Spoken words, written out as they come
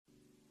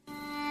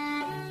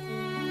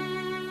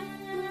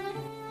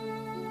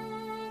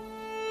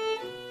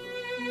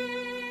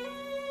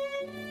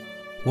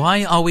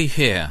Why are we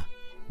here?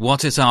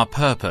 What is our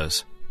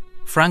purpose?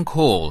 Frank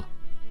Hall.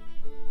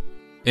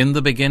 In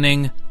the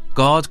beginning,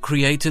 God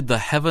created the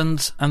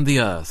heavens and the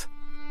earth.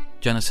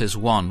 Genesis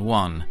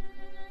 1:1.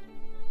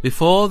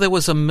 Before there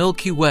was a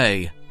Milky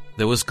Way,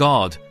 there was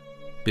God.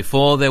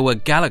 Before there were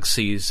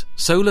galaxies,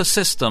 solar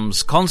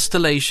systems,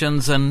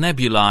 constellations, and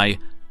nebulae,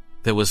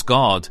 there was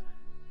God.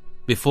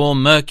 Before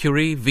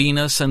Mercury,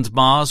 Venus, and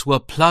Mars were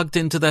plugged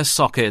into their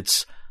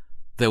sockets,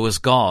 there was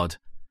God.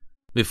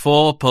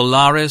 Before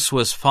Polaris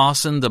was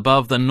fastened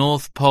above the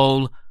North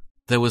Pole,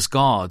 there was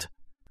God.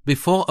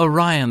 Before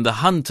Orion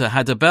the hunter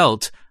had a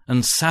belt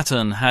and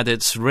Saturn had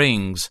its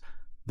rings,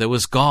 there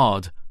was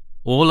God,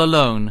 all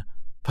alone,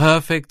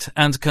 perfect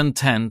and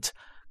content,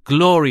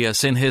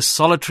 glorious in his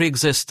solitary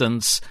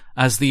existence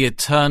as the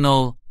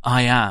eternal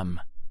I Am.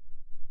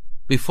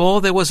 Before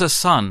there was a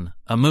sun,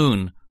 a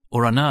moon,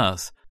 or an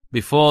earth,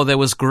 before there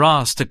was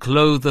grass to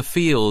clothe the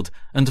field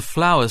and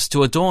flowers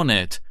to adorn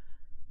it,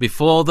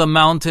 before the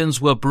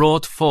mountains were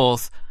brought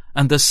forth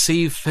and the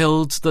sea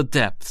filled the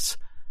depths,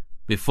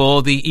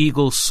 before the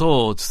eagle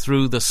soared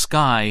through the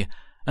sky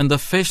and the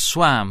fish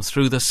swam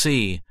through the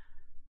sea,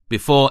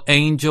 before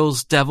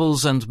angels,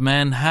 devils, and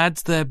men had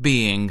their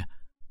being,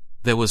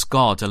 there was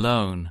God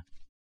alone.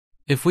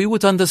 If we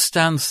would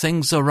understand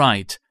things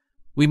aright,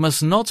 we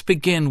must not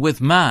begin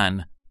with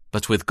man,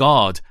 but with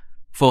God,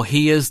 for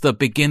he is the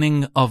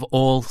beginning of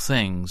all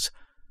things.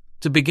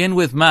 To begin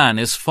with man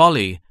is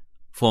folly,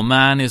 for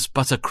man is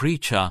but a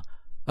creature,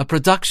 a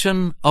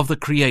production of the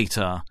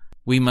Creator.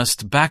 We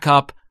must back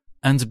up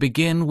and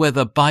begin where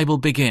the Bible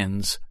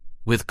begins,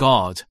 with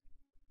God.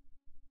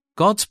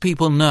 God's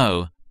people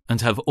know,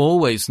 and have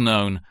always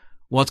known,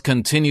 what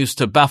continues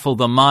to baffle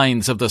the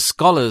minds of the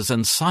scholars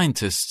and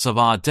scientists of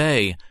our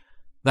day,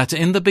 that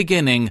in the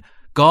beginning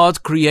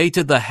God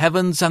created the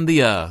heavens and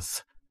the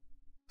earth.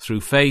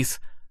 Through faith,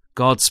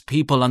 God's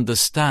people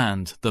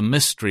understand the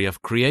mystery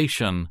of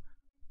creation.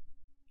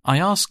 I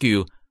ask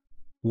you,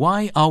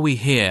 why are we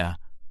here?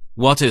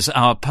 What is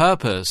our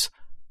purpose?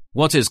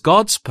 What is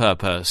God's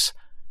purpose?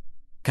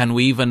 Can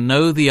we even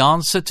know the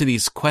answer to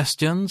these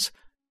questions?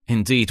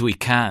 Indeed we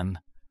can.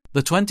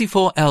 The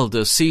 24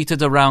 elders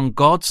seated around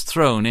God's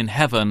throne in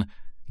heaven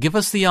give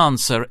us the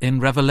answer in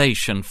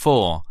Revelation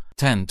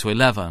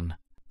 4:10-11.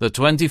 The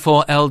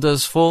 24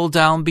 elders fall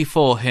down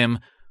before him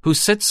who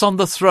sits on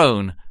the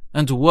throne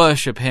and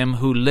worship him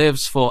who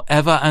lives for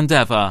ever and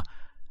ever,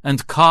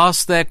 and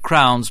cast their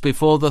crowns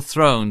before the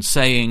throne,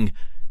 saying,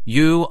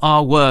 You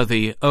are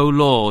worthy, O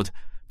Lord,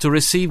 to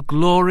receive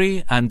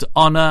glory and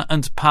honor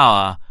and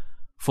power,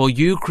 for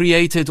you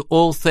created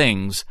all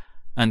things,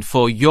 and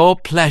for your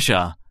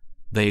pleasure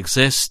they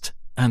exist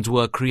and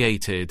were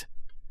created.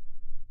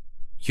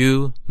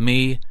 You,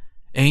 me,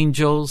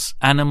 angels,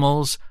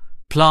 animals,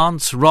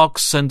 plants,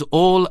 rocks, and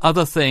all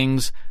other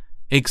things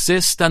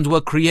exist and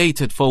were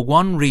created for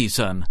one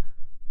reason,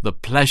 the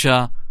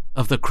pleasure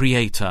of the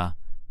Creator.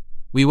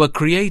 We were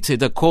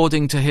created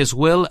according to his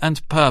will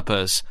and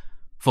purpose,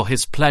 for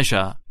his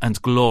pleasure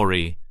and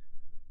glory.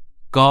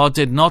 God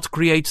did not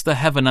create the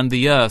heaven and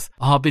the earth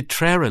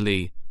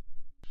arbitrarily.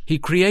 He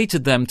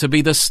created them to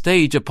be the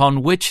stage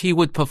upon which he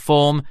would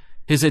perform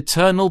his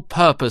eternal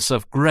purpose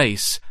of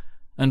grace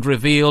and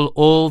reveal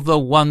all the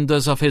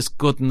wonders of his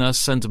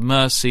goodness and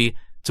mercy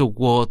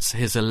towards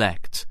his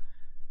elect.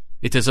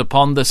 It is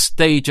upon the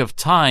stage of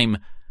time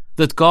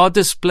that God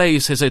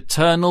displays his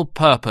eternal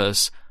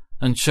purpose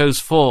and shows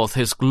forth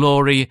his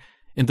glory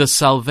in the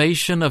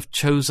salvation of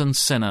chosen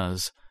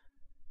sinners.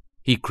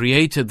 He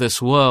created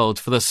this world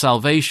for the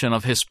salvation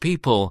of his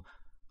people,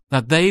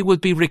 that they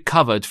would be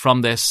recovered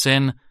from their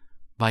sin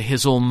by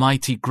his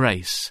almighty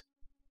grace.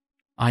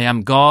 I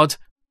am God,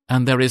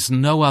 and there is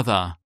no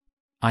other.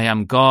 I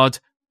am God,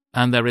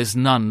 and there is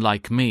none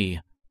like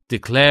me,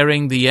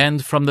 declaring the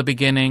end from the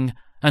beginning,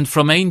 and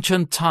from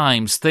ancient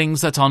times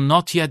things that are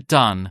not yet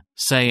done,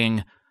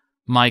 saying,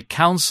 My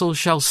counsel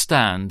shall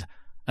stand,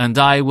 and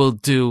I will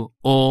do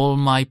all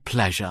my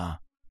pleasure.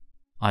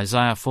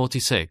 Isaiah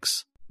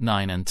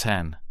 46:9 and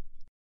 10.